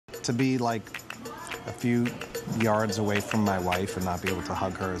to be like a few yards away from my wife and not be able to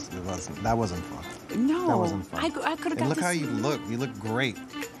hug her, that wasn't fun. No. That wasn't fun. I could have got and look how you look. You look great.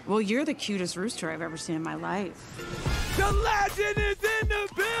 Well, you're the cutest rooster I've ever seen in my life. The legend is in the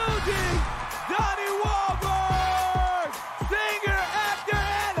building! Donnie Wahlberg! Singer, actor,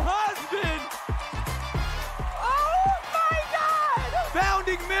 and husband! Oh, my God!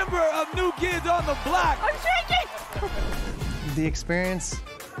 Founding member of New Kids on the Block! I'm shaking! The experience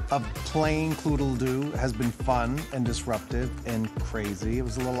of playing Cluedle has been fun and disruptive and crazy. It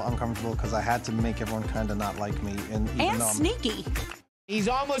was a little uncomfortable because I had to make everyone kind of not like me. And Sneaky. He's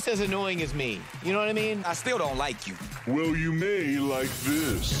almost as annoying as me. You know what I mean? I still don't like you. Well, you may like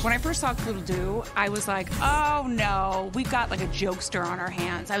this. When I first saw Cluedle, I was like, oh no, we've got like a jokester on our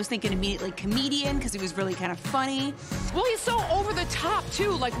hands. I was thinking immediately comedian because he was really kind of funny. Well, he's so over the top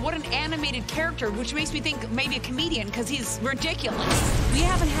too, like what an animated character, which makes me think maybe a comedian because he's ridiculous. We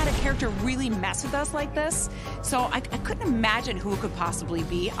haven't had a character really mess with us like this, so I couldn't imagine who it could possibly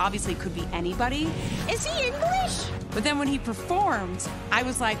be. Obviously, it could be anybody. Is he English? But then when he performed, I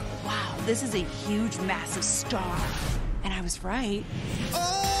was like, wow, this is a huge, massive star. And I was right. Oh,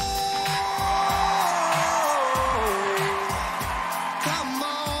 come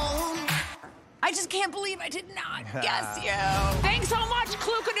on. I just can't believe I did not guess you. Thanks so much,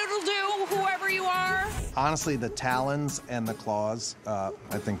 Cluedle, whoever you are. honestly, the talons and the claws, I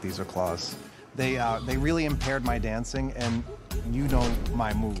think these are claws. They really impaired my dancing, and you know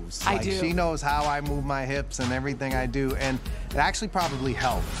my moves. I do. She knows how I move my hips and everything I do, and it actually probably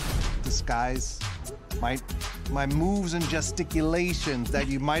helped disguise my moves and gesticulations that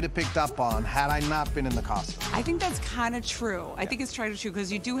you might have picked up on had I not been in the costume. I think that's kind of true. I think it's kind of true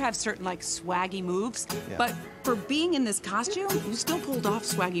because you do have certain like swaggy moves, but for being in this costume, you still pulled off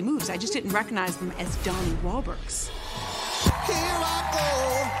swaggy moves. I just didn't recognize them as Donnie Wahlberg's. Here I go.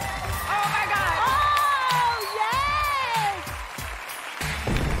 Oh my God! Oh, yes!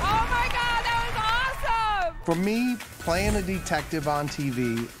 Oh my God, that was awesome! For me, playing a detective on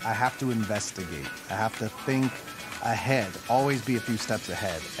TV, I have to investigate. I have to think ahead, always be a few steps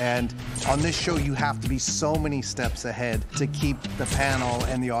ahead. And on this show, you have to be so many steps ahead to keep the panel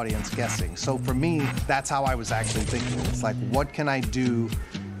and the audience guessing. So for me, that's how I was actually thinking. It's like, what can I do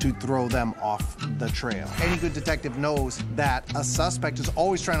to throw them off the trail? Any good detective knows that a suspect is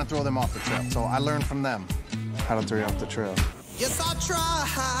always trying to throw them off the trail. So I learned from them how to throw you off the trail. Yes, I try.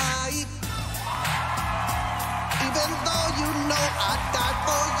 Even though you know I died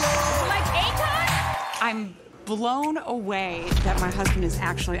for you. Like Akon? I'm blown away that my husband is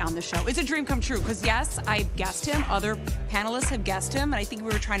actually on the show. It's a dream come true, because yes, I guessed him, other panelists have guessed him, and I think we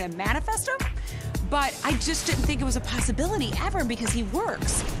were trying to manifest him, but I just didn't think it was a possibility ever because he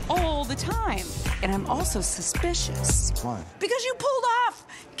works all the time. And I'm also suspicious. Why? Because you pulled off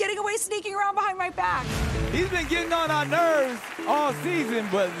getting away sneaking around behind my back. He's been getting on our nerves all season,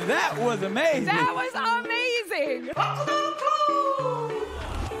 but that was amazing. That was amazing.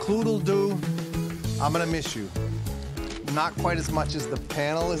 Cluedle, I'm gonna miss you. Not quite as much as the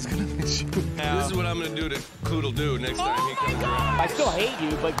panel is gonna miss you. This is what I'm gonna do to Cluedle next time he comes around. I still hate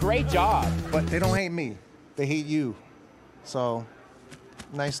you, but great job. But they don't hate me. They hate you. So,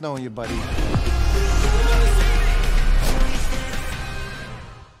 nice knowing you, buddy.